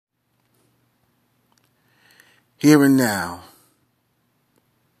here and now.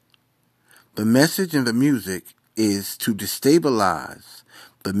 The message in the music is to destabilize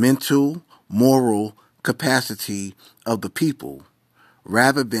the mental, moral capacity of the people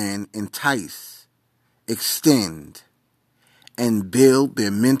rather than entice, extend, and build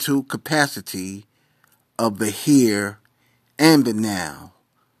their mental capacity of the here and the now,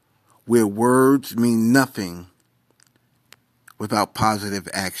 where words mean nothing without positive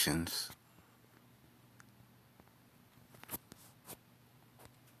actions.